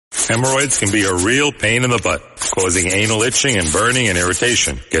Hemorrhoids can be a real pain in the butt, causing anal itching and burning and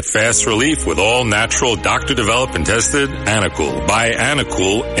irritation. Get fast relief with all natural, doctor-developed and tested Anacool. Buy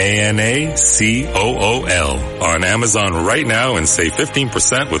Anacool, A-N-A-C-O-O-L, on Amazon right now and save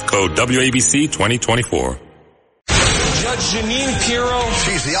 15% with code WABC2024. Judge Jeanine Pirro.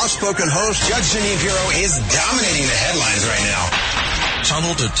 She's the outspoken host. Judge Jeanine Pirro is dominating the headlines right now.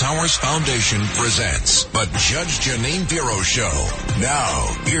 Tunnel to Towers Foundation presents the Judge Jeanine Pirro Show. Now,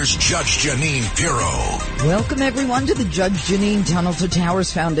 here's Judge Jeanine Pirro. Welcome, everyone, to the Judge Jeanine Tunnel to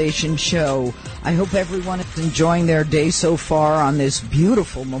Towers Foundation Show. I hope everyone is enjoying their day so far on this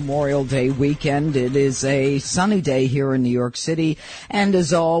beautiful Memorial Day weekend. It is a sunny day here in New York City, and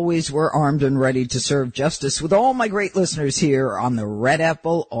as always, we're armed and ready to serve justice with all my great listeners here on the Red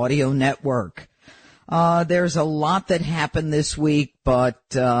Apple Audio Network. There's a lot that happened this week, but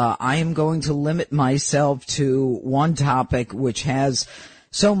I am going to limit myself to one topic which has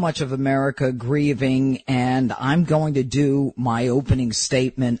so much of America grieving, and I'm going to do my opening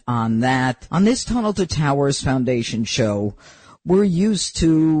statement on that. On this Tunnel to Towers Foundation show, we're used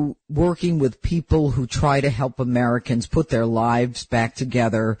to working with people who try to help Americans put their lives back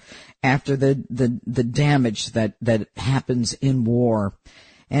together after the damage that happens in war.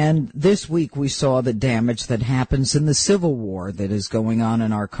 And this week we saw the damage that happens in the civil war that is going on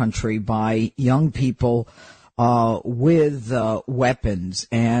in our country by young people with weapons.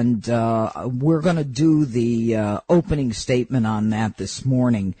 And we're going to do the opening statement on that this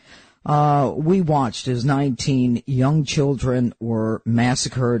morning. We watched as 19 young children were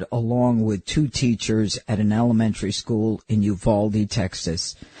massacred along with 2 teachers at an elementary school in Uvalde,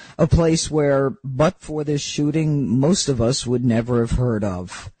 Texas, a place where, but for this shooting, most of us would never have heard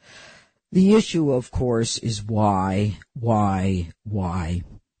of. The issue, of course, is why? Why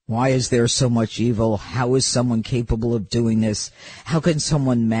is there so much evil? How is someone capable of doing this? How can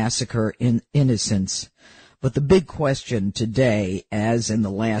someone massacre innocents? But the big question today, as in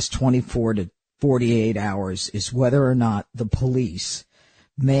the last 24 to 48 hours, is whether or not the police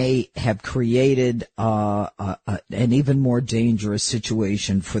may have created an even more dangerous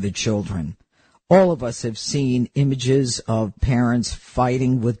situation for the children. All of us have seen images of parents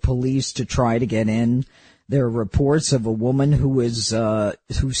fighting with police to try to get in. There are reports of a woman who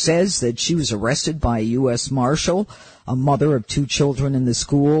says that she was arrested by a U.S. Marshal, a mother of 2 children in the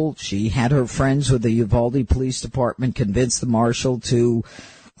school. She had her friends with the Uvalde Police Department convince the marshal to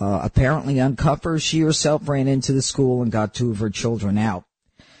apparently uncuff her. She herself ran into the school and got 2 of her children out.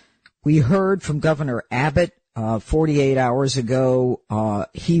 We heard from Governor Abbott 48 hours ago.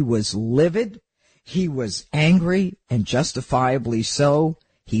 He was livid. He was angry, and justifiably so.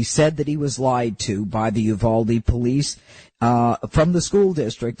 He said that he was lied to by the Uvalde police from the school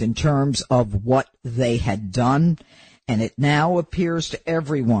district in terms of what they had done. And it now appears to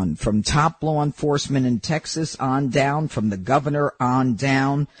everyone, from top law enforcement in Texas on down, from the governor on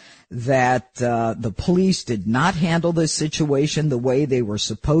down, that the police did not handle this situation the way they were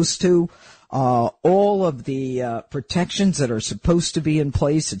supposed to. All of the protections that are supposed to be in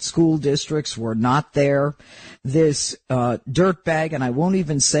place at school districts were not there. This dirtbag, and I won't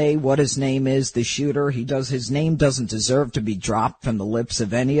even say what his name is, the shooter, his name doesn't deserve to be dropped from the lips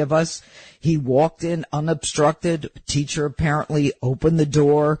of any of us. He walked in unobstructed. Teacher apparently opened the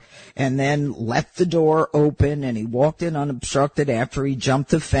door and then left the door open, and he walked in unobstructed after he jumped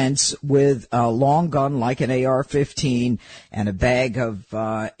the fence with a long gun like an AR-15 and a bag of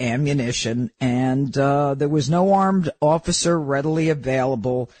ammunition, and there was no armed officer readily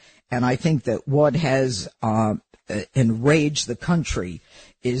available. And I think that what has enraged the country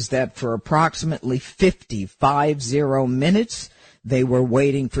is that for approximately 50 minutes, they were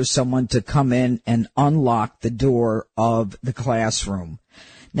waiting for someone to come in and unlock the door of the classroom.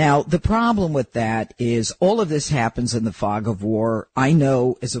 Now, the problem with that is all of this happens in the fog of war. I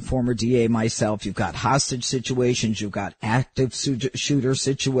know, as a former DA myself, you've got hostage situations, you've got active shooter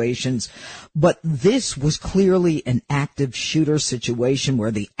situations, but this was clearly an active shooter situation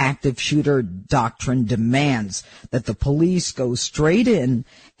where the active shooter doctrine demands that the police go straight in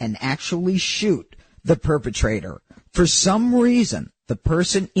and actually shoot the perpetrator. For some reason, the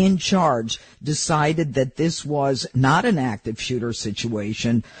person in charge decided that this was not an active shooter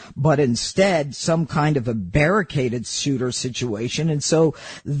situation, but instead some kind of a barricaded shooter situation. And so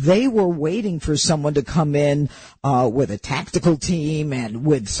they were waiting for someone to come in with a tactical team and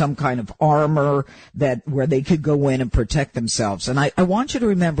with some kind of armor where they could go in and protect themselves. And I want you to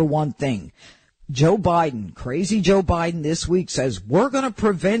remember one thing. Joe Biden, crazy Joe Biden this week says we're going to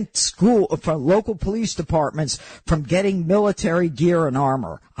prevent from local police departments from getting military gear and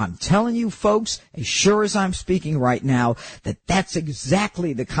armor. I'm telling you folks, as sure as I'm speaking right now, that's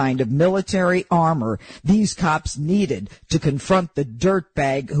exactly the kind of military armor these cops needed to confront the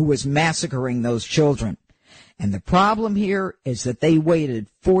dirtbag who was massacring those children. And the problem here is that they waited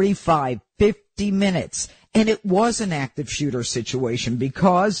 45, 50 minutes. And it was an active shooter situation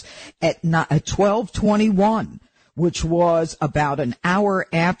because at 12:21, which was about an hour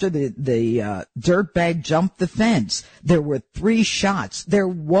after the dirtbag jumped the fence, there were 3 shots. There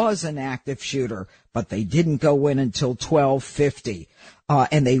was an active shooter, but they didn't go in until 12:50,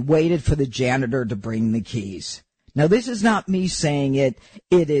 and they waited for the janitor to bring the keys. Now, this is not me saying it.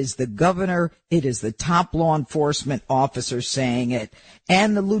 It is the governor. It is the top law enforcement officer saying it,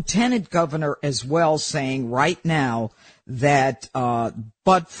 and the lieutenant governor as well saying right now that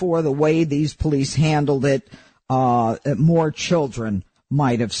but for the way these police handled it, more children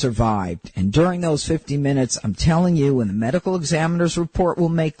might have survived. And during those 50 minutes, I'm telling you, and the medical examiner's report will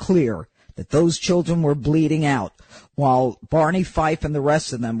make clear that those children were bleeding out while Barney Fife and the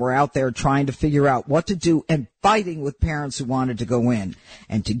rest of them were out there trying to figure out what to do and fighting with parents who wanted to go in.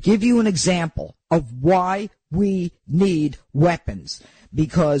 And to give you an example of why we need weapons,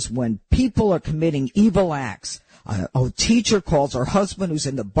 because when people are committing evil acts, a teacher calls her husband who's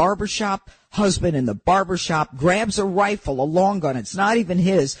in the barbershop, grabs a rifle, a long gun, it's not even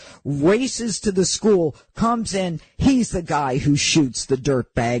his, races to the school, comes in, he's the guy who shoots the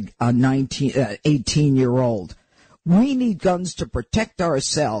dirtbag, 18-year-old. We need guns to protect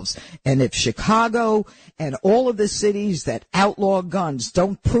ourselves. And if Chicago and all of the cities that outlaw guns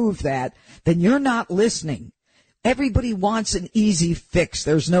don't prove that, then you're not listening. Everybody wants an easy fix.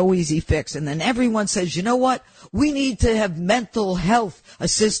 There's no easy fix. And then everyone says, you know what? We need to have mental health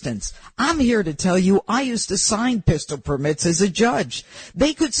assistance. I'm here to tell you, I used to sign pistol permits as a judge.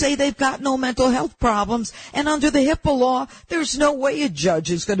 They could say they've got no mental health problems, and under the HIPAA law, there's no way a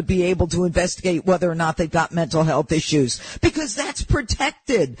judge is going to be able to investigate whether or not they've got mental health issues, because that's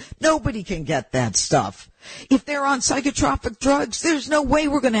protected. Nobody can get that stuff. If they're on psychotropic drugs, there's no way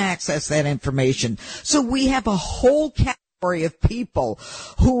we're going to access that information. So we have a whole category of people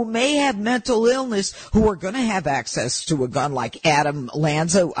who may have mental illness who are going to have access to a gun, like Adam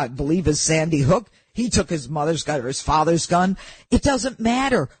Lanza, I believe is Sandy Hook. He took his mother's gun or his father's gun. It doesn't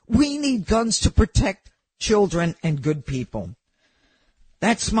matter. We need guns to protect children and good people.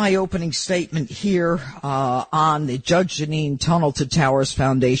 That's my opening statement here on the Judge Jeanine Tunnel to Towers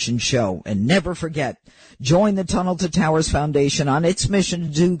Foundation show. And never forget, join the Tunnel to Towers Foundation on its mission to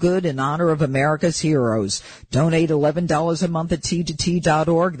do good in honor of America's heroes. Donate $11 a month at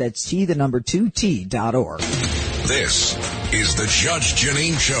T2T.org. That's T2T.org. This is the Judge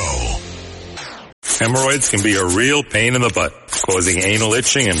Jeanine Show. Hemorrhoids can be a real pain in the butt, causing anal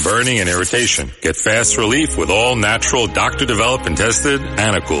itching and burning and irritation. Get fast relief with all natural, doctor-developed and tested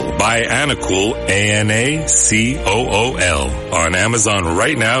Anacool. Buy Anacool, Anacool, on Amazon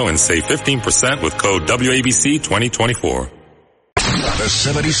right now and save 15% with code WABC2024. The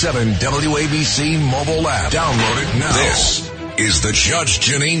 77 WABC mobile app. Download it now. This is the Judge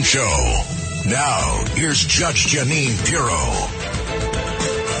Jeanine Show. Now, here's Judge Jeanine Pirro.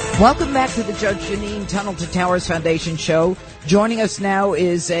 Welcome back to the Judge Jeanine Tunnel to Towers Foundation show. Joining us now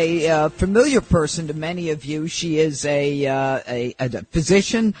is a familiar person to many of you. She is a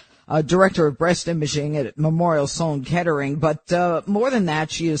physician, director of breast imaging at Memorial Sloan Kettering. But more than that,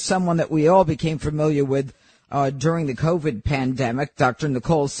 she is someone that we all became familiar with during the COVID pandemic. Dr.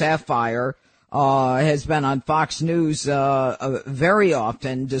 Nicole Saphier has been on Fox News very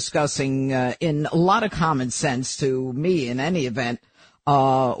often discussing in a lot of common sense to me in any event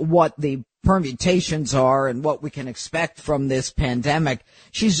what the permutations are and what we can expect from this pandemic.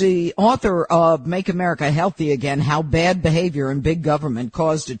 She's the author of Make America Healthy Again, How Bad Behavior in Big Government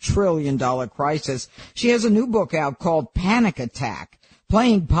Caused a $1 trillion crisis. She has a new book out called Panic Attack,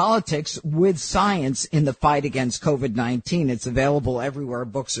 Playing Politics with Science in the Fight Against COVID-19. It's available everywhere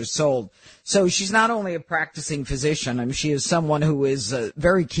books are sold. So she's not only a practicing physician, I mean, she is someone who is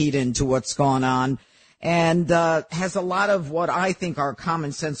very keyed into what's going on, and has a lot of what I think are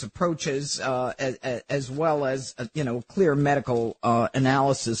common sense approaches, as well as, clear medical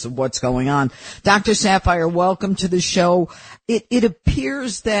analysis of what's going on. Dr. Saphier, welcome to the show. It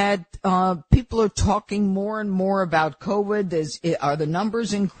appears that people are talking more and more about COVID. Are the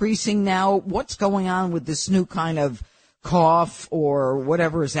numbers increasing now? What's going on with this new kind of cough or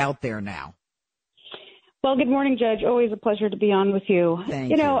whatever is out there now? Well, good morning, Judge. Always a pleasure to be on with you.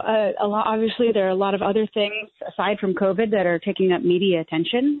 Thank you. Obviously there are a lot of other things aside from COVID that are taking up media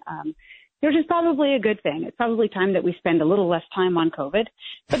attention. which is probably a good thing. It's probably time that we spend a little less time on COVID.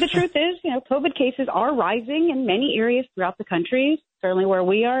 But the truth is, COVID cases are rising in many areas throughout the country. Certainly where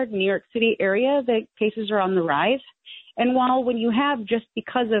we are, New York City area, the cases are on the rise. And while when you have, just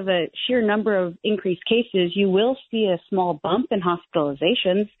because of a sheer number of increased cases, you will see a small bump in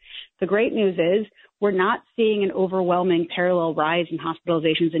hospitalizations, the great news is we're not seeing an overwhelming parallel rise in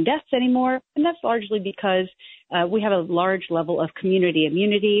hospitalizations and deaths anymore. And that's largely because we have a large level of community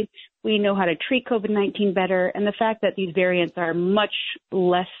immunity. We know how to treat COVID-19 better. And the fact that these variants are much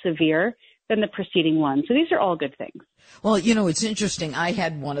less severe than the preceding one. So these are all good things. Well, it's interesting. I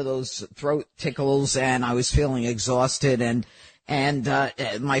had one of those throat tickles and I was feeling exhausted and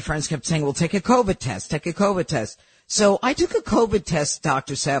my friends kept saying, well, take a COVID test. So I took a COVID test,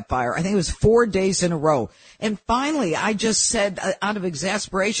 Dr. Sapphire. I think it was 4 days in a row. And finally, I just said, out of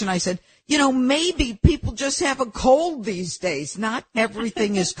exasperation, I said, maybe people just have a cold these days. Not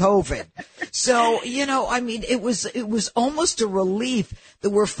everything is COVID. So, it was almost a relief that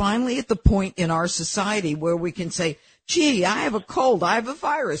we're finally at the point in our society where we can say, gee, I have a cold, I have a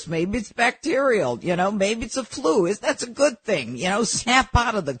virus, maybe it's bacterial, maybe it's a flu. That's a good thing, snap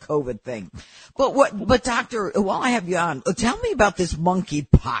out of the COVID thing. But doctor, while I have you on, tell me about this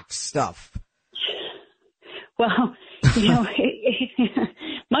monkeypox stuff. Well,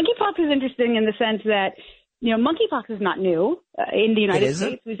 monkeypox is interesting in the sense that, monkeypox is not new in the United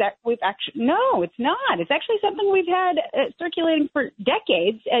States. We've actually, no, it's not. It's actually something we've had circulating for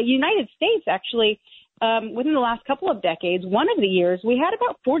decades. United States actually, within the last couple of decades, one of the years, we had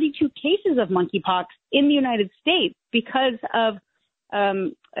about 42 cases of monkeypox in the United States because of,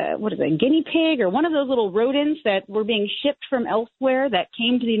 guinea pig or one of those little rodents that were being shipped from elsewhere that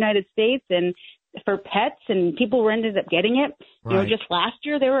came to the United States and for pets, and people ended up getting it. Right. Just last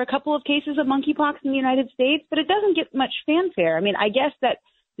year there were a couple of cases of monkeypox in the United States, but it doesn't get much fanfare. I mean, I guess that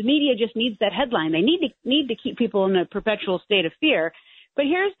the media just needs that headline. They need to keep people in a perpetual state of fear. But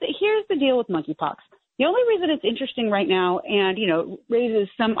here's the deal with monkeypox. The only reason it's interesting right now and, raises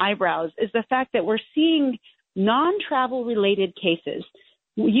some eyebrows is the fact that we're seeing non-travel related cases.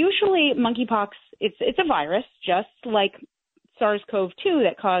 Usually monkeypox, it's a virus, just like SARS-CoV-2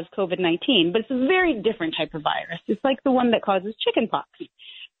 that caused COVID-19, but it's a very different type of virus. It's like the one that causes chickenpox.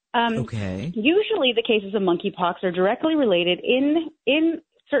 Okay. Usually the cases of monkeypox are directly related in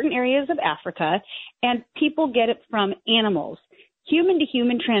certain areas of Africa, and people get it from animals.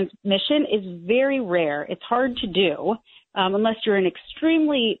 Human-to-human transmission is very rare. It's hard to do unless you're in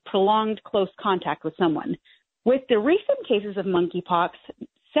extremely prolonged close contact with someone. With the recent cases of monkeypox,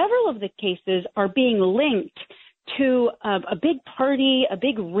 several of the cases are being linked to a big party, a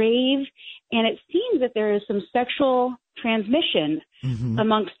big rave, and it seems that there is some sexual transmission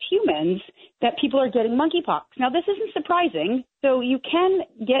amongst humans that people are getting monkeypox. Now, this isn't surprising. So you can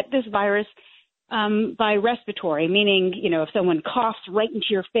get this virus by respiratory, meaning, if someone coughs right into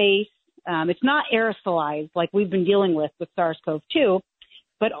your face, it's not aerosolized like we've been dealing with SARS-CoV-2,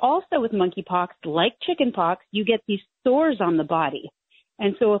 but also with monkeypox, like chickenpox, you get these sores on the body.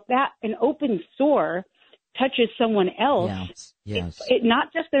 And so if an open sore touches someone else, yes. It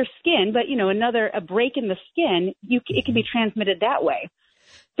not just their skin, but, a break in the skin, it can be transmitted that way.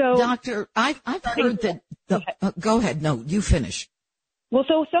 So, Doctor, I've heard that, go ahead. No, you finish. Well,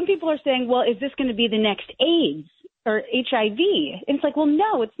 so some people are saying, well, is this going to be the next AIDS or HIV? And it's like, well,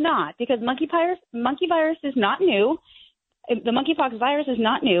 no, it's not, because monkey virus is not new. The monkeypox virus is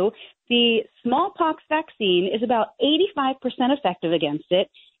not new. The smallpox vaccine is about 85% effective against it.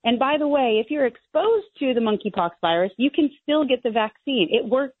 And by the way, if you're exposed to the monkeypox virus, you can still get the vaccine. It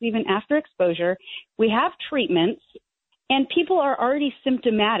works even after exposure. We have treatments, and people are already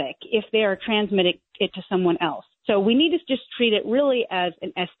symptomatic if they are transmitting it to someone else. So we need to just treat it really as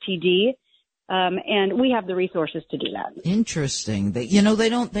an STD, and we have the resources to do that. Interesting. They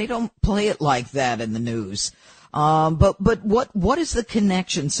don't play it like that in the news. But what is the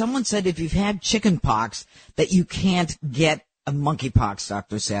connection? Someone said if you've had chickenpox that you can't get a monkeypox,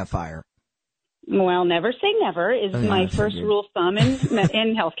 Dr. Sapphire. Well, never say never is my first rule of thumb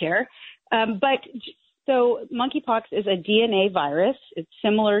in healthcare. So monkeypox is a DNA virus. It's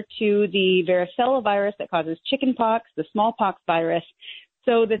similar to the varicella virus that causes chickenpox, the smallpox virus.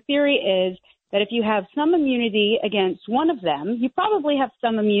 So the theory is that if you have some immunity against one of them, you probably have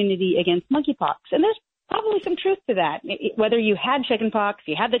some immunity against monkeypox. And there's probably some truth to that. Whether you had chickenpox,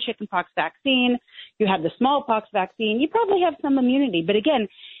 you had the chickenpox vaccine, you had the smallpox vaccine, you probably have some immunity. But again,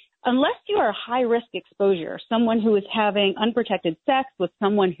 unless you are a high-risk exposure, someone who is having unprotected sex with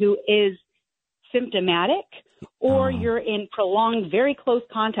someone who is symptomatic, or you're in prolonged, very close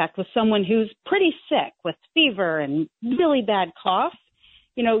contact with someone who's pretty sick with fever and really bad cough,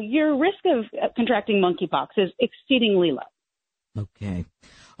 your risk of contracting monkeypox is exceedingly low. Okay.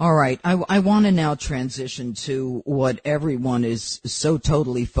 All right. I want to now transition to what everyone is so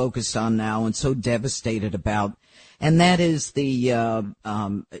totally focused on now and so devastated about, and that is the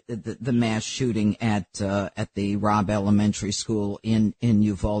mass shooting at the Robb Elementary School in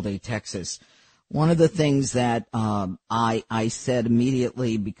Uvalde, Texas. One of the things that I said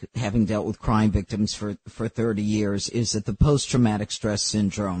immediately, having dealt with crime victims for 30 years, is that the post-traumatic stress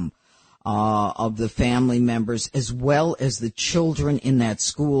syndrome of the family members as well as the children in that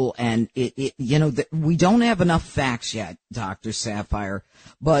school, and we don't have enough facts yet, Dr. Saphier,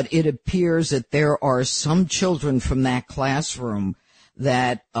 but it appears that there are some children from that classroom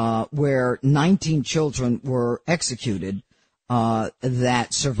that where 19 children were executed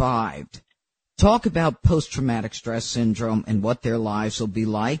that survived. Talk about post-traumatic stress syndrome and what their lives will be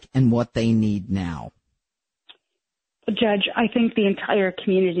like and what they need now. Judge, I think the entire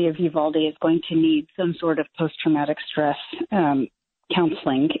community of Uvalde is going to need some sort of post-traumatic stress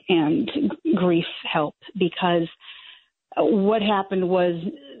counseling and grief help, because what happened was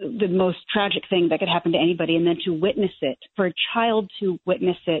the most tragic thing that could happen to anybody, and then to witness it, for a child to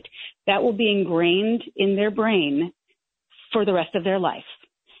witness it, that will be ingrained in their brain for the rest of their life.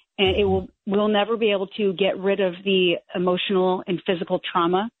 And we'll never be able to get rid of the emotional and physical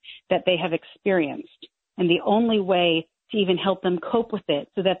trauma that they have experienced. And the only way to even help them cope with it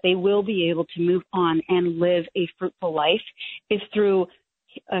so that they will be able to move on and live a fruitful life is through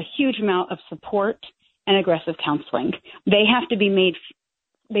a huge amount of support and aggressive counseling. They have to be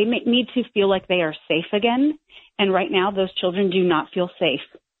they need to feel like they are safe again. And right now, those children do not feel safe.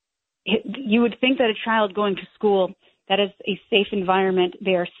 You would think that a child going to school, that is a safe environment.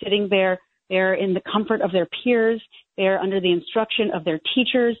 They are sitting there. They're in the comfort of their peers. They're under the instruction of their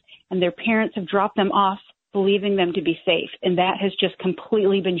teachers, and their parents have dropped them off, believing them to be safe. And that has just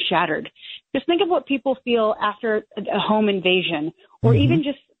completely been shattered. Just think of what people feel after a home invasion, or even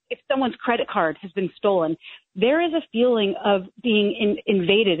just if someone's credit card has been stolen. There is a feeling of being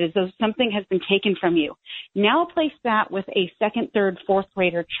invaded, as though something has been taken from you. Now place that with a second, third, fourth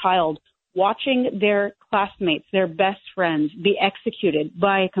grader child watching their classmates, their best friends, be executed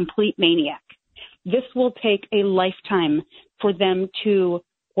by a complete maniac. This will take a lifetime for them to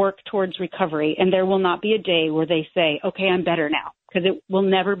work towards recovery, and there will not be a day where they say, okay, I'm better now, because it will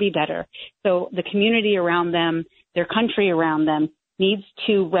never be better. So the community around them, their country around them, needs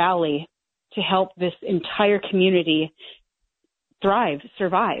to rally to help this entire community thrive,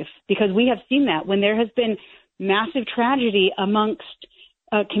 survive, because we have seen that when there has been massive tragedy amongst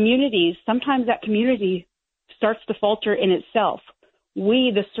communities, sometimes that community starts to falter in itself.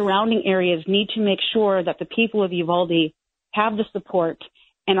 We, the surrounding areas, need to make sure that the people of Uvalde have the support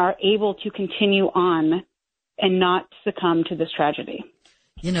and are able to continue on and not succumb to this tragedy.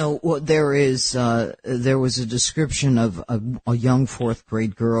 There was a description of a young fourth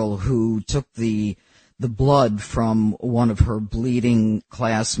grade girl who took the blood from one of her bleeding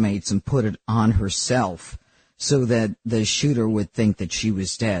classmates and put it on herself, so that the shooter would think that she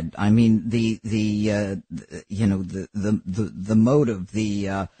was dead. I mean, the motive,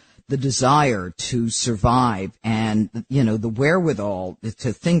 the desire to survive, and the wherewithal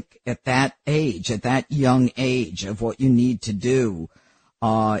to think at that age, at that young age, of what you need to do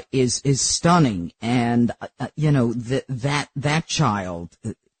is stunning. And that child,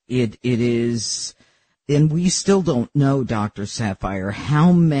 it is. And we still don't know, Dr. Saphier,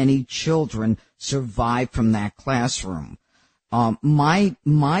 how many children survived from that classroom. My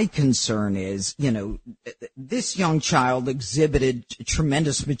concern is, this young child exhibited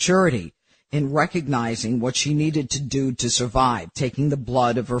tremendous maturity in recognizing what she needed to do to survive, taking the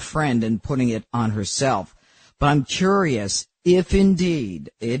blood of her friend and putting it on herself. But I'm curious if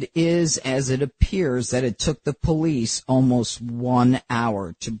indeed it is as it appears that it took the police almost 1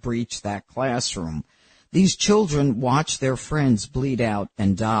 hour to breach that classroom. These children watch their friends bleed out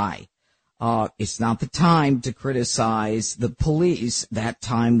and die. It's not the time to criticize the police. That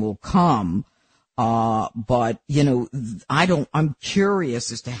time will come. But I'm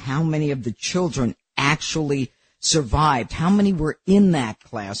curious as to how many of the children actually survived. How many were in that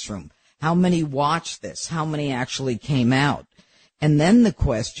classroom? How many watched this? How many actually came out? And then the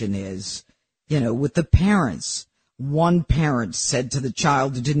question is, with the parents. One parent said to the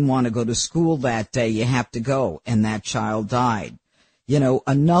child who didn't want to go to school that day, you have to go, and that child died.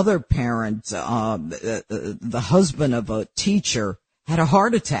 Another parent, the husband of a teacher, had a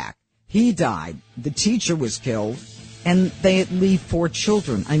heart attack. He died. The teacher was killed, and they leave 4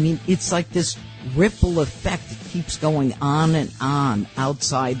 children. I mean, it's like this ripple effect that keeps going on and on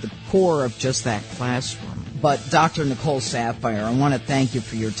outside the core of just that classroom. But Dr. Nicole Saphier, I want to thank you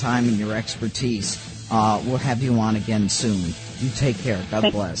for your time and your expertise. We'll have you on again soon. You take care.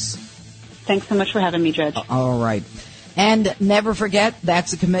 God bless. Thanks so much for having me, Judge. All right. And never forget,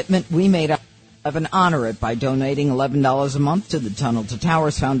 that's a commitment we made up and honor it by donating $11 a month to the Tunnel to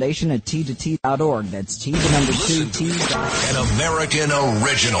Towers Foundation at T2T.org. That's T, the number 2, T. An American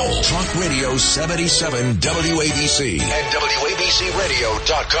original. Talk Radio 77 WABC and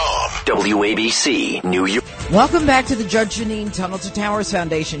WABCRadio.com. WABC, New York. Welcome back to the Judge Jeanine Tunnel to Towers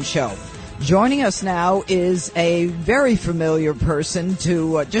Foundation show. Joining us now is a very familiar person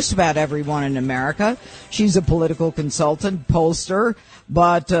to just about everyone in America. She's a political consultant, pollster,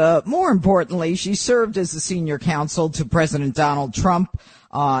 but more importantly, she served as the senior counsel to President Donald Trump.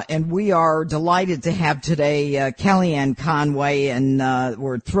 And we are delighted to have today Kellyanne Conway, and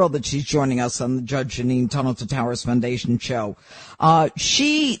we're thrilled that she's joining us on the Judge Jeanine Tunnel to Towers Foundation show. Let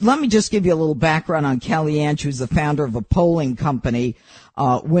me just give you a little background on Kellyanne. She was the founder of a polling company,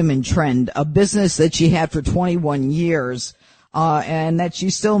 Women Trend, a business that she had for 21 years, and that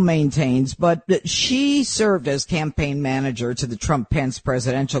she still maintains. But she served as campaign manager to the Trump-Pence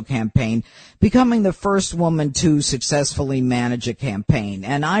presidential campaign, becoming the first woman to successfully manage a campaign.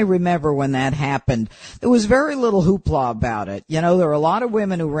 And I remember when that happened, there was very little hoopla about it. You know, there were a lot of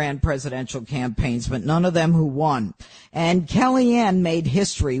women who ran presidential campaigns, but none of them who won. And Kellyanne made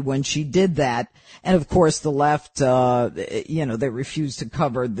history when she did that. And of course, the left, they refused to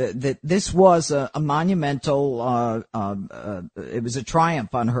cover that this was a monumental, it was a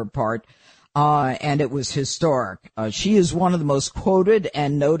triumph on her part, and it was historic. She is one of the most quoted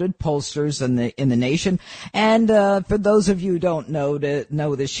and noted pollsters in the nation. And, for those of you who don't know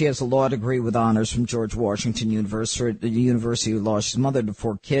this, she has a law degree with honors from George Washington University, the University of Law. She's mother to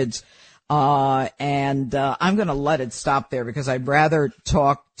 4 kids. I'm going to let it stop there because I'd rather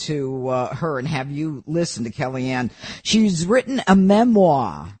talk to her and have you listen to Kellyanne. She's written a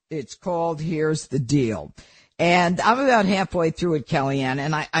memoir. It's called Here's the Deal. And I'm about halfway through it, Kellyanne,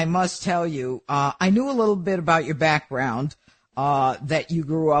 and I must tell you, I knew a little bit about your background, that you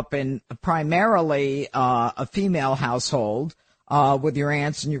grew up in primarily a female household, with your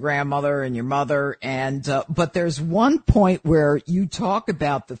aunts and your grandmother and your mother. But there's one point where you talk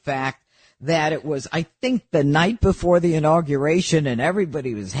about the fact that it was, I think, the night before the inauguration, and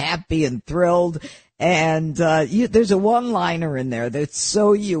everybody was happy and thrilled. And there's a one-liner in there that's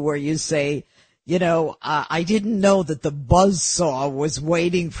so you, where you say, I didn't know that the buzzsaw was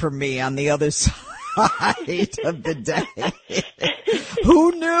waiting for me on the other side of the day.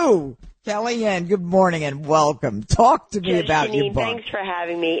 Who knew? Kellyanne, good morning and welcome. Talk to me about Jeanine, your book. Thanks for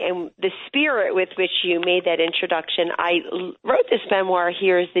having me. And the spirit with which you made that introduction, I wrote this memoir,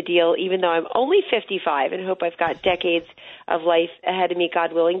 Here's the Deal, even though I'm only 55 and hope I've got decades of life ahead of me,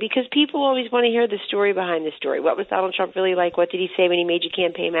 God willing, because people always want to hear the story behind the story. What was Donald Trump really like? What did he say when he made you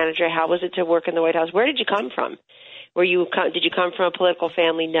campaign manager? How was it to work in the White House? Where did you come from? Did you come from a political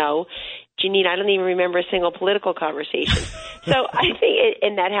family? No. Jeanine, I don't even remember a single political conversation. So I think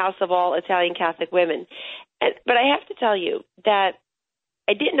in that house of all Italian Catholic women. But I have to tell you that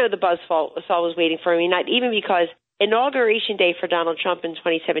I didn't know the buzzsaw was waiting for me, not even because Inauguration Day for Donald Trump in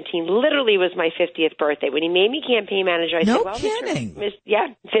 2017 literally was my 50th birthday. When he made me campaign manager, I said, well, kidding.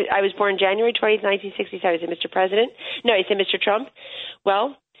 I was born January 20th, 1967. I said, Mr. President. No, I said, Mr. Trump.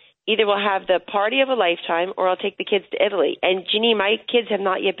 Well, either we'll have the party of a lifetime or I'll take the kids to Italy. And, Jeanine, my kids have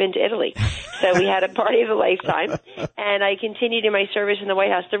not yet been to Italy. So we had a party of a lifetime, and I continued in my service in the White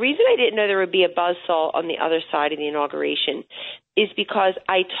House. The reason I didn't know there would be a buzzsaw on the other side of the inauguration is because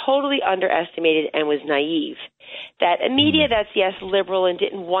I totally underestimated and was naive that a media that's, yes, liberal and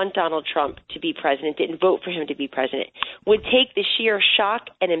didn't want Donald Trump to be president, didn't vote for him to be president, would take the sheer shock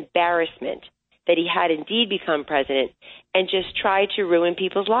and embarrassment that he had indeed become president and just try to ruin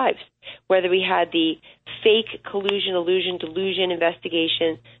people's lives. Whether we had the fake collusion, illusion, delusion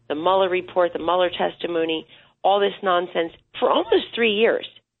investigation, the Mueller report, the Mueller testimony, all this nonsense for almost 3 years,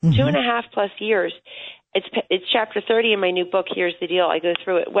 2.5+ years. It's chapter 30 in my new book, Here's the Deal. I go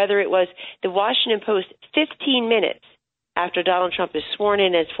through it. Whether it was the Washington Post 15 minutes after Donald Trump is sworn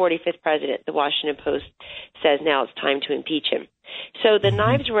in as 45th president, the Washington Post says now it's time to impeach him. So the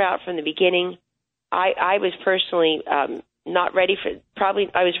knives were out from the beginning. I was personally not ready for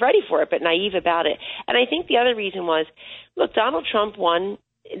I was ready for it, but naive about it. And I think the other reason was, look, Donald Trump won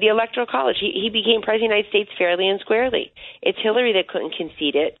the Electoral College. He became president of the United States fairly and squarely. It's Hillary that couldn't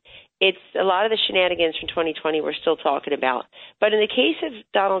concede it. It's a lot of the shenanigans from 2020 we're still talking about. But in the case of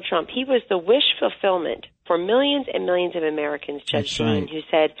Donald Trump, he was the wish fulfillment for millions and millions of Americans, Judge Jeanine, who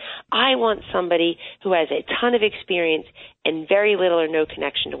said, I want somebody who has a ton of experience and very little or no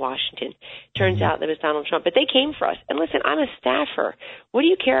connection to Washington. Turns out that it was Donald Trump. But they came for us. And listen, I'm a staffer. What do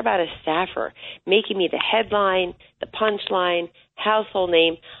you care about a staffer? Making me the headline, the punchline, household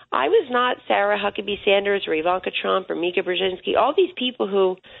name. I was not Sarah Huckabee Sanders or Ivanka Trump or Mika Brzezinski, all these people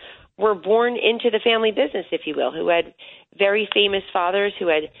who were born into the family business, if you will, who had very famous fathers who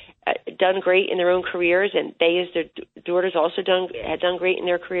had done great in their own careers, and they, as their daughters, also had done great in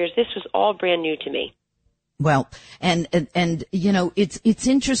their careers. This was all brand new to me. Well, and you know, it's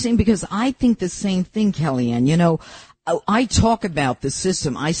interesting because I think the same thing, Kellyanne. You know, I talk about the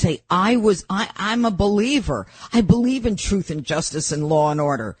system. I say I'm a believer. I believe in truth and justice and law and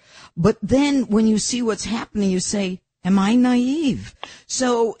order. But then when you see what's happening, you say, am I naive?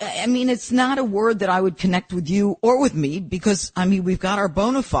 So, I mean, it's not a word that I would connect with you or with me because, I mean, we've got our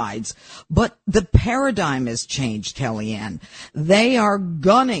bona fides. But the paradigm has changed, Kellyanne. They are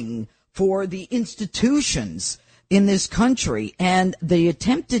gunning for the institutions in this country, and the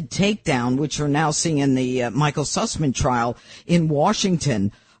attempted takedown, which we're now seeing in the Michael Sussman trial in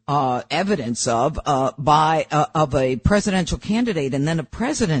Washington, evidence of a presidential candidate and then a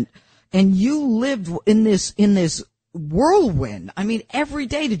president, and you lived in this whirlwind. I mean, every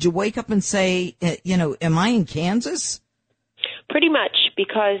day did you wake up and say, you know, am I in Kansas? Pretty much,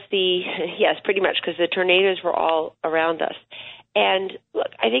 because the tornadoes were all around us. And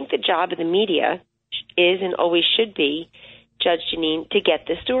look, I think the job of the media is and always should be, Judge Jeanine, to get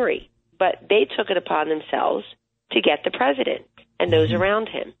the story. But they took it upon themselves to get the president and those around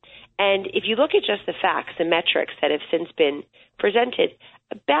him. And if you look at just the facts, the metrics that have since been presented,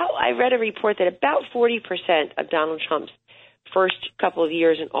 I read a report that about 40% of Donald Trump's first couple of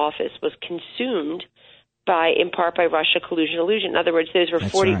years in office was consumed in part by Russia collusion illusion. In other words, those were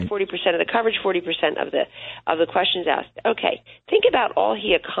 40% of the coverage, 40% of the questions asked. Okay, think about all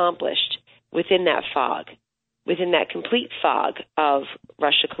he accomplished within that fog, within that complete fog of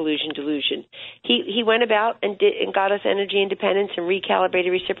Russia collusion delusion. He went about and got us energy independence and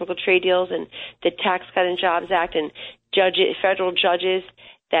recalibrated reciprocal trade deals and the Tax Cut and Jobs Act, and federal judges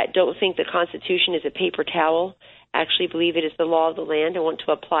that don't think the Constitution is a paper towel actually believe it is the law of the land and want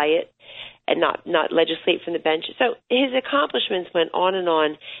to apply it and not legislate from the bench. So his accomplishments went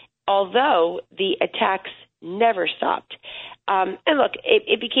on, although the attacks never stopped. And look,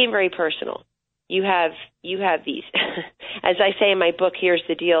 it became very personal. You have these, as I say in my book, Here's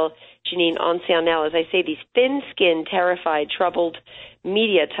the Deal, Jeanine, on sale now, as I say, these thin-skinned, terrified, troubled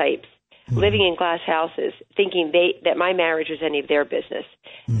media types living in glass houses, thinking that my marriage was any of their business,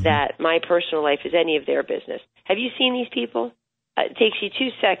 that my personal life is any of their business. Have you seen these people? It takes you 2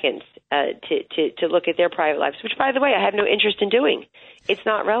 seconds to look at their private lives, which, by the way, I have no interest in doing. It's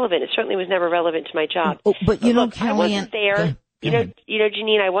not relevant. It certainly was never relevant to my job. But you know, look, I wasn't there. You know,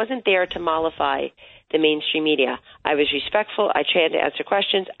 Jeanine, I wasn't there to mollify the mainstream media. I was respectful. I tried to answer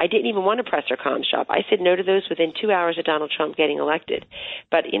questions. I didn't even want to press or comms job. I said no to those within 2 hours of Donald Trump getting elected.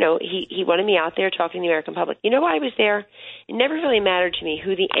 But, you know, he wanted me out there talking to the American public. You know why I was there? It never really mattered to me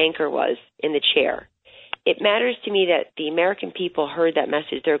who the anchor was in the chair. It matters to me that the American people heard that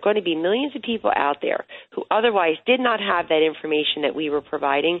message. There are going to be millions of people out there who otherwise did not have that information that we were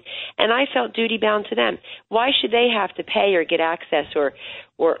providing, and I felt duty-bound to them. Why should they have to pay or get access or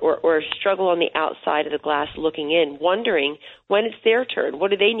struggle on the outside of the glass looking in, wondering when it's their turn? What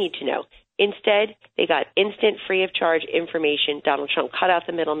do they need to know? Instead, they got instant, free-of-charge information. Donald Trump cut out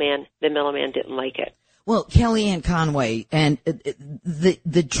the middleman. The middleman didn't like it. Well, Kellyanne Conway, and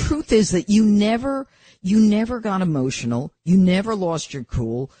the truth is that you never got emotional. You never lost your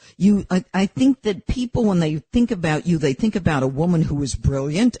cool. I think that people, when they think about you, they think about a woman who is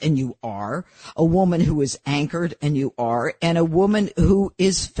brilliant, and you are, a woman who is anchored, and you are, and a woman who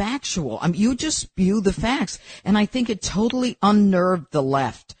is factual. I mean, you just spew the facts, and I think it totally unnerved the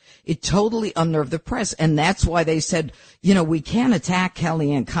left. It totally unnerved the press, and that's why they said, you know, we can't attack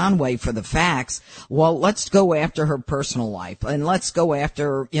Kellyanne Conway for the facts. Well, let's go after her personal life, and let's go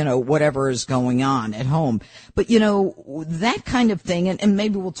after, you know, whatever is going on at home. But, you know, that kind of thing, and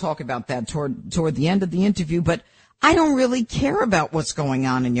maybe we'll talk about that toward the end of the interview, but I don't really care about what's going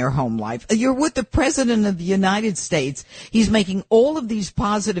on in your home life. You're with the President of the United States. He's making all of these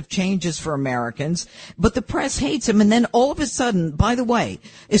positive changes for Americans, but the press hates him. And then all of a sudden, by the way,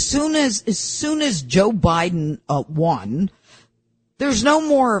 as soon as Joe Biden won, there's no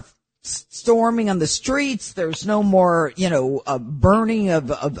more storming on the streets. There's no more, you know, burning of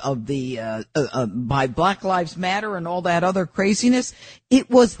the by Black Lives Matter and all that other craziness. It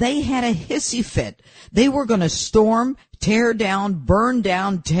was, they had a hissy fit. They were going to storm tear down, burn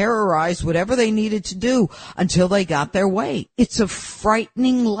down, terrorize, whatever they needed to do until they got their way. It's a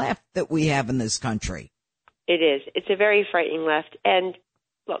frightening left that we have in this country. It is. It's a very frightening left. And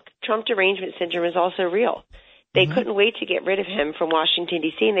look, Trump derangement syndrome is also real. They couldn't wait to get rid of him from Washington,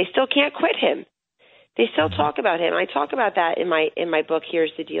 D.C., and they still can't quit him. They still talk about him. I talk about that in my book,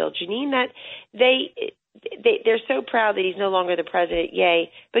 Here's the Deal, Jeanine, that they're so proud that he's no longer the president, yay.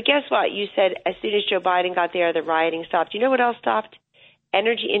 But guess what? You said as soon as Joe Biden got there, the rioting stopped. You know what else stopped?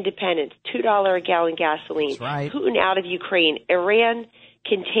 Energy independence, $2 a gallon gasoline. That's right. Putin out of Ukraine. Iran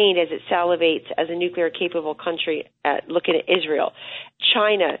contained as it salivates as a nuclear-capable country, looking at Israel.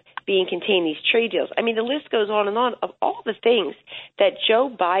 China being contained, these trade deals. I mean, the list goes on and on of all the things that Joe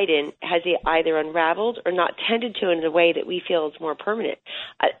Biden has either unraveled or not tended to in a way that we feel is more permanent.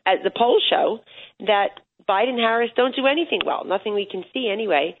 The polls show that Biden and Harris don't do anything well, nothing we can see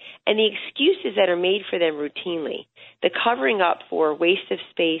anyway, and the excuses that are made for them routinely, the covering up for waste of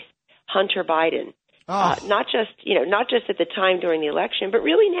space, Hunter Biden, not just at the time during the election, but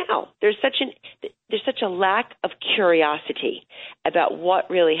really now. There's such a lack of curiosity about what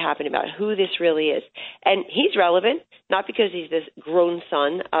really happened, about who this really is. And he's relevant, not because he's this grown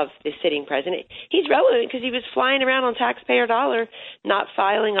son of the sitting president. He's relevant because he was flying around on taxpayer dollar, not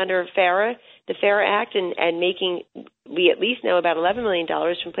filing under the FARA Act, and making, we at least know, about $11 million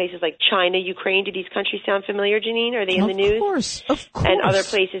from places like China, Ukraine. Do these countries sound familiar, Jeanine? Are they in the news? Of course. And other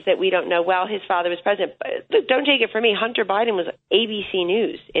places that we don't know. Well, his father was president. But look, don't take it from me. Hunter Biden was ABC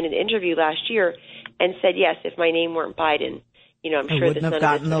News in an interview last year and said, yes, if my name weren't Biden, I'm sure wouldn't have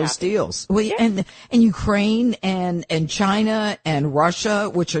gotten those deals. Well, yeah. And Ukraine and China and Russia,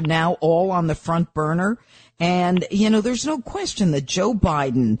 which are now all on the front burner. And, there's no question that Joe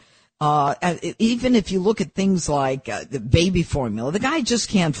Biden, even if you look at things like the baby formula, the guy just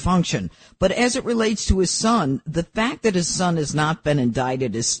can't function. But as it relates to his son, the fact that his son has not been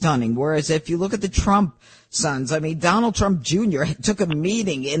indicted is stunning. Whereas if you look at the Trump sons, I mean, Donald Trump Jr. took a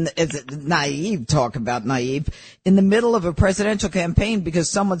meeting in the middle of a presidential campaign because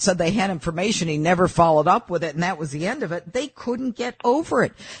someone said they had information. He never followed up with it, and that was the end of it. They couldn't get over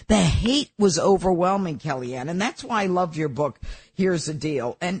it. The hate was overwhelming, Kellyanne, and that's why I love your book, Here's the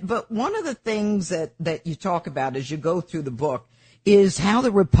Deal. But one of the things that you talk about as you go through the book is how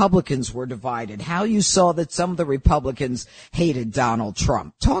the Republicans were divided, how you saw that some of the Republicans hated Donald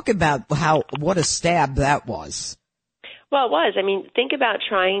Trump. Talk about what a stab that was. Well, it was. I mean, think about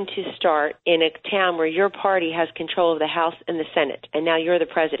trying to start in a town where your party has control of the House and the Senate, and now you're the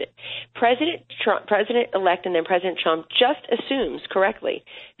president. President-elect and then President Trump just assumes correctly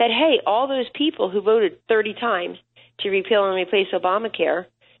that, hey, all those people who voted 30 times to repeal and replace Obamacare,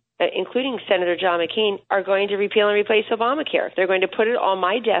 including Senator John McCain, are going to repeal and replace Obamacare. They're going to put it on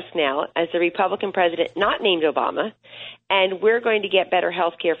my desk now as the Republican president not named Obama, and we're going to get better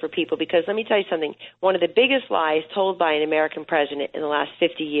health care for people. Because let me tell you something, one of the biggest lies told by an American president in the last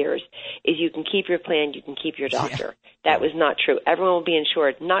 50 years is you can keep your plan, you can keep your doctor. Yeah. That was not true. Everyone will be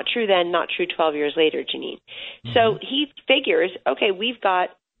insured. Not true then, not true 12 years later, Jeanine. Mm-hmm. So he figures, okay, we've got,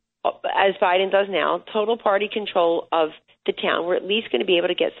 as Biden does now, total party control of the town. We're at least going to be able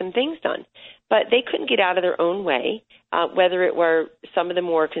to get some things done. But they couldn't get out of their own way, whether it were some of the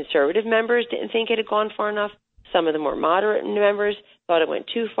more conservative members didn't think it had gone far enough, some of the more moderate members thought it went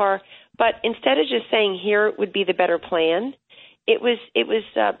too far. But instead of just saying here would be the better plan, he was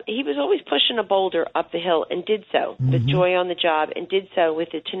always pushing a boulder up the hill and did so with joy on the job and did so with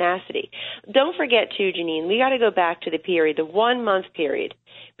the tenacity. Don't forget, too, Jeanine, we got to go back to the period, the 1 month period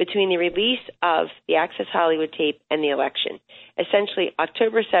between the release of the Access Hollywood tape and the election, essentially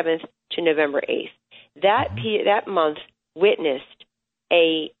October 7th to November 8th. That month witnessed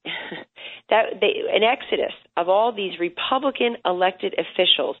an exodus of all these Republican elected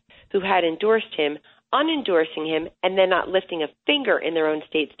officials who had endorsed him, unendorsing him, and then not lifting a finger in their own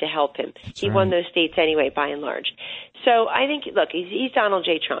states to help him. He won those states anyway, by and large. So I think, look, he's Donald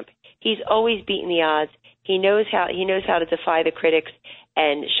J. Trump. He's always beaten the odds. He knows how to defy the critics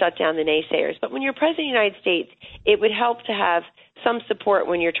and shut down the naysayers. But when you're president of the United States, it would help to have some support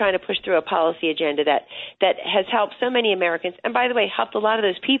when you're trying to push through a policy agenda that has helped so many Americans, and by the way, helped a lot of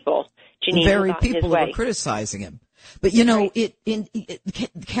those people, Jeanine, the very people who are criticizing him. But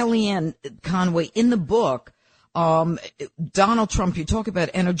Kellyanne Conway, in the book, Donald Trump, you talk about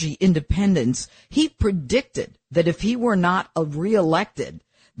energy independence. He predicted that if he were not reelected,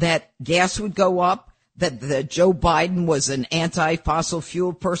 that gas would go up, that Joe Biden was an anti-fossil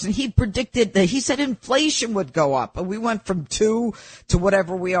fuel person. He predicted that, he said inflation would go up. And we went from 2 to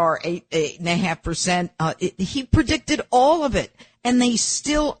whatever we are, 8.5%. He predicted all of it. and they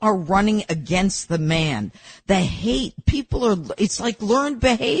still are running against the man. The hate, it's like learned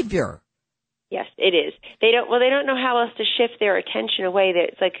behavior. Yes, it is. They don't know how else to shift their attention away. That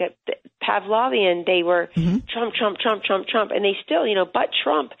it's like a Pavlovian. They were Trump, Trump, Trump, Trump, Trump, and they still, but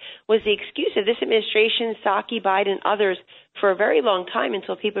Trump was the excuse of this administration, Psaki, Biden, others, for a very long time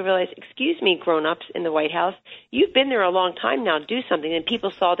until people realized, excuse me, grown-ups in the White House, you've been there a long time now, do something. And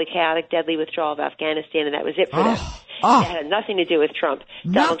people saw the chaotic, deadly withdrawal of Afghanistan, and that was it for them. It had nothing to do with Trump.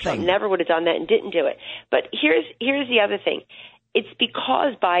 Donald Trump never would have done that and didn't do it. But here's the other thing. It's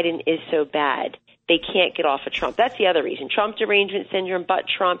because Biden is so bad, they can't get off of Trump. That's the other reason. Trump derangement syndrome, but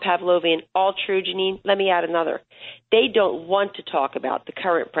Trump, Pavlovian, all true, Jeanine. Let me add another. They don't want to talk about the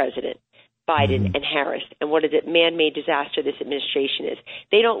current president, Biden and Harris, and what a man-made disaster this administration is.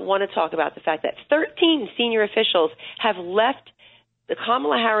 They don't want to talk about the fact that 13 senior officials have left the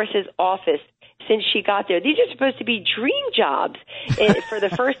Kamala Harris's office since she got there. These are supposed to be dream jobs for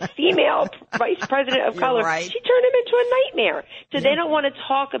the first female vice president of color. Right. She turned them into a nightmare. So they don't want to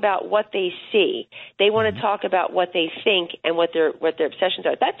talk about what they see. They want to talk about what they think and what their obsessions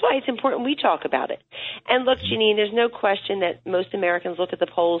are. That's why it's important we talk about it. And look, Jeanine, there's no question that most Americans look at the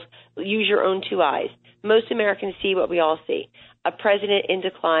polls, use your own two eyes. Most Americans see what we all see. A president in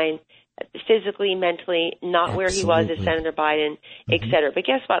decline, physically, mentally, not where he was as Senator Biden, et cetera. But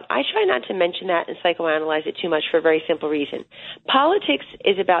guess what? I try not to mention that and psychoanalyze it too much for a very simple reason. Politics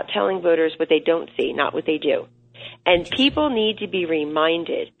is about telling voters what they don't see, not what they do. And people need to be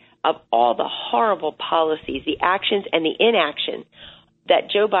reminded of all the horrible policies, the actions and the inaction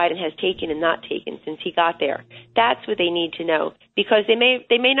that Joe Biden has taken and not taken since he got there. That's what they need to know, because they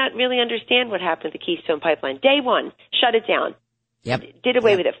may not really understand what happened with the Keystone Pipeline. Day one, shut it down. Did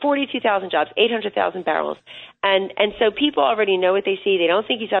away with it. 42,000 jobs, 800,000 barrels. And so people already know what they see. They don't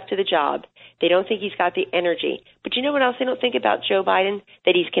think he's up to the job. They don't think he's got the energy. But you know what else they don't think about Joe Biden?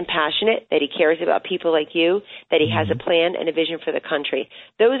 That he's compassionate, that he cares about people like you, that he has a plan and a vision for the country.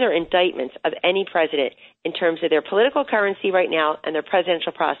 Those are indictments of any president in terms of their political currency right now and their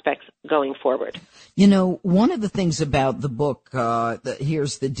presidential prospects going forward. You know, one of the things about the book,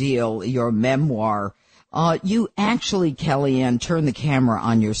 Here's the Deal, your memoir, you actually, Kellyanne, turn the camera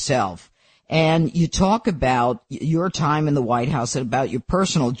on yourself. And you talk about your time in the White House and about your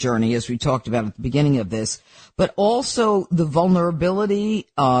personal journey, as we talked about at the beginning of this, but also the vulnerability,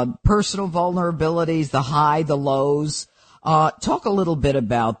 personal vulnerabilities, the high, the lows. Talk a little bit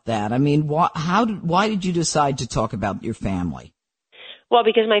about that. I mean, why did you decide to talk about your family? Well,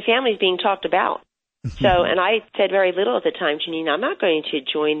 because my family's being talked about. So, and I said very little at the time, Jeanine. I'm not going to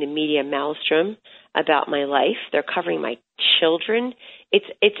join the media maelstrom about my life. They're covering my children.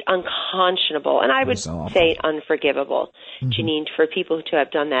 It's unconscionable, and I would say unforgivable, Jeanine, for people to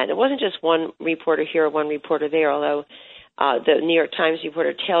have done that. And it wasn't just one reporter here or one reporter there, although the New York Times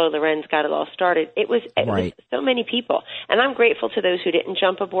reporter Taylor Lorenz got it all started. It was so many people. And I'm grateful to those who didn't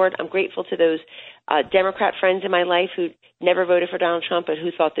jump aboard. I'm grateful to those Democrat friends in my life who never voted for Donald Trump but who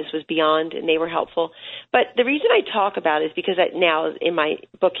thought this was beyond, and they were helpful. But the reason I talk about it is because now in my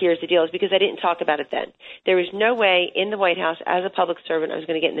book, Here's the Deal, is because I didn't talk about it then. There was no way in the White House as a public servant I was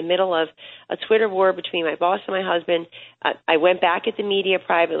going to get in the middle of a Twitter war between my boss and my husband. I went back at the media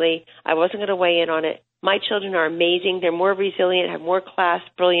privately. I wasn't going to weigh in on it. My children are amazing. They're more resilient, have more class,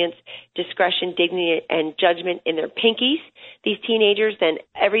 brilliance, discretion, dignity, and judgment in their pinkies, these teenagers, than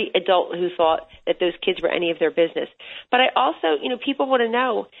every adult who thought that those kids were any of their business. But I also, people want to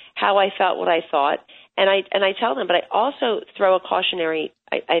know how I felt, what I thought, and I tell them, but I also throw a cautionary,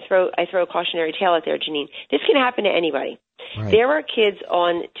 I throw a cautionary tale out there, Jeanine. This can happen to anybody. Right. There are kids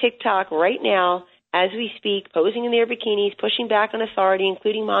on TikTok right now, as we speak, posing in their bikinis, pushing back on authority,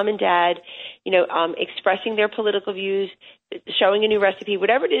 including mom and dad, expressing their political views, showing a new recipe,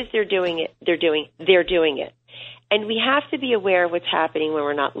 whatever it is they're doing it. And we have to be aware of what's happening when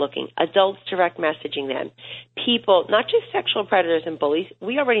we're not looking. Adults direct messaging them. People, not just sexual predators and bullies,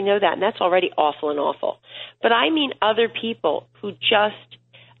 we already know that, and that's already awful and awful. But I mean other people who just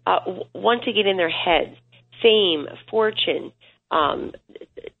want to get in their heads. Fame, fortune,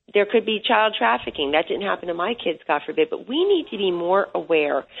 there could be child trafficking. That didn't happen to my kids, God forbid. But we need to be more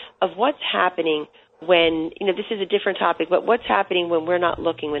aware of what's happening when, this is a different topic, but what's happening when we're not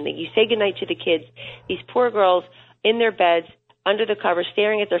looking, when you say goodnight to the kids, these poor girls in their beds, under the covers,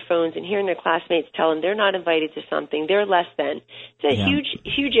 staring at their phones and hearing their classmates tell them they're not invited to something, they're less than. It's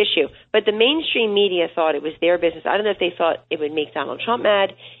a huge issue. But the mainstream media thought it was their business. I don't know if they thought it would make Donald Trump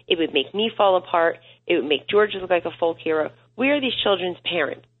mad, it would make me fall apart, it would make George look like a folk hero. We are these children's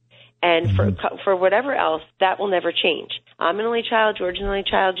parents. And for whatever else, that will never change. I'm an only child. George is an only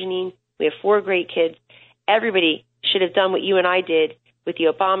child. Jeanine. We have 4 great kids. Everybody should have done what you and I did with the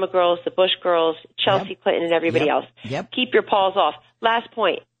Obama girls, the Bush girls, Chelsea Clinton, and everybody else. Keep your paws off. Last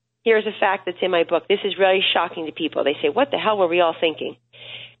point. Here's a fact that's in my book. This is really shocking to people. They say, what the hell were we all thinking?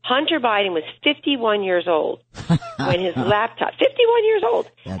 Hunter Biden was 51 years old when his laptop, 51 years old.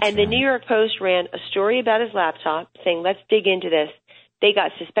 And the New York Post ran a story about his laptop saying, let's dig into this. They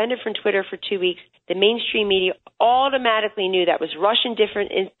got suspended from Twitter for 2 weeks. The mainstream media automatically knew that was Russian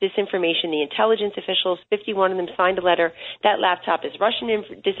disinformation. The intelligence officials, 51 of them signed a letter. That laptop is Russian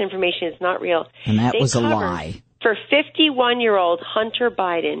disinformation. It's not real. And that was a lie. For 51-year-old Hunter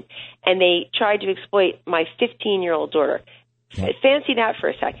Biden, and they tried to exploit my 15-year-old daughter. Fancy that for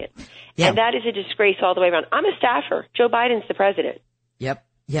a second. And that is a disgrace all the way around. I'm a staffer. Joe Biden's the president. Yep.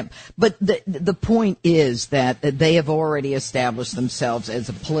 But the point is that they have already established themselves as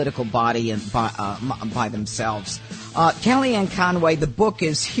a political body and by themselves. Kellyanne Conway, the book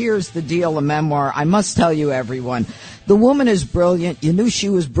is Here's the Deal, a memoir. I must tell you, everyone, the woman is brilliant. You knew she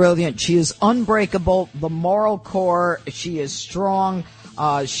was brilliant. She is unbreakable. The moral core. She is strong.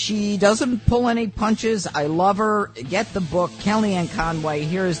 She doesn't pull any punches. I love her. Get the book, Kellyanne Conway.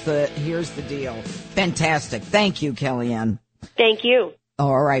 Here's the deal. Fantastic. Thank you, Kellyanne. Thank you.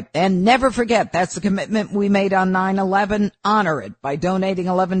 All right. And never forget, that's the commitment we made on 9/11. Honor it by donating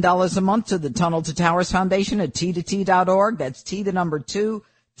 $11 a month to the Tunnel to Towers Foundation at t2t.org. That's t2t.org.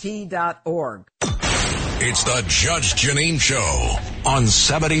 It's the Judge Jeanine Show on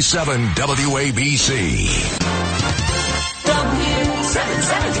 77 WABC.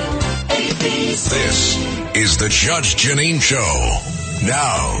 This is the Judge Jeanine Show.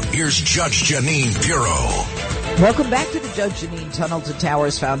 Now, here's Judge Jeanine Pirro. Welcome back to the Judge Jeanine Tunnel to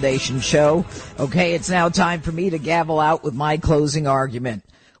Towers Foundation Show. Okay, it's now time for me to gavel out with my closing argument.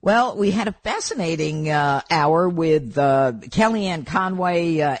 Well, we had a fascinating hour with Kellyanne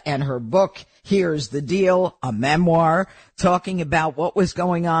Conway and her book, Here's the Deal, a memoir, talking about what was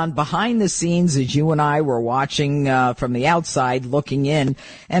going on behind the scenes as you and I were watching from the outside, looking in.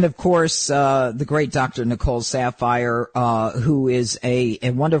 And, of course, the great Dr. Nicole Saphier, who is a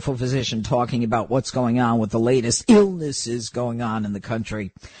wonderful physician, talking about what's going on with the latest illnesses going on in the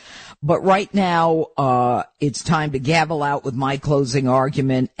country. But right now, it's time to gavel out with my closing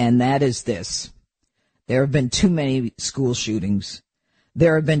argument, and that is this. There have been too many school shootings.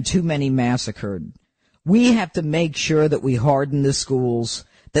 There have been too many massacred. We have to make sure that we harden the schools,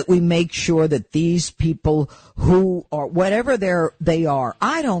 that we make sure that these people who are, whatever they are,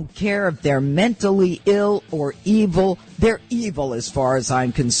 I don't care if they're mentally ill or evil, they're evil as far as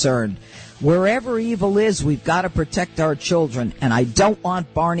I'm concerned. Wherever evil is, we've got to protect our children, and I don't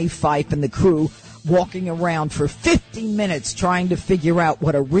want Barney Fife and the crew walking around for 50 minutes trying to figure out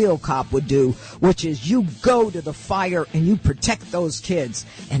what a real cop would do, which is you go to the fire and you protect those kids.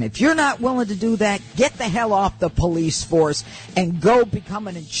 And if you're not willing to do that, get the hell off the police force and go become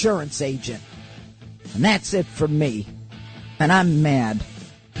an insurance agent. And that's it for me. And I'm mad.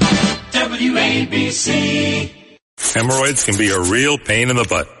 WABC. Hemorrhoids can be a real pain in the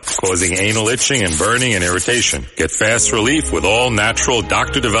butt, causing anal itching and burning and irritation. Get fast relief with all natural,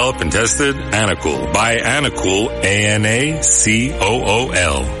 doctor-developed and tested Anacool. Buy Anacool, ANACOOL,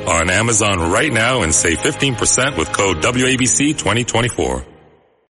 on Amazon right now and save 15% with code WABC2024.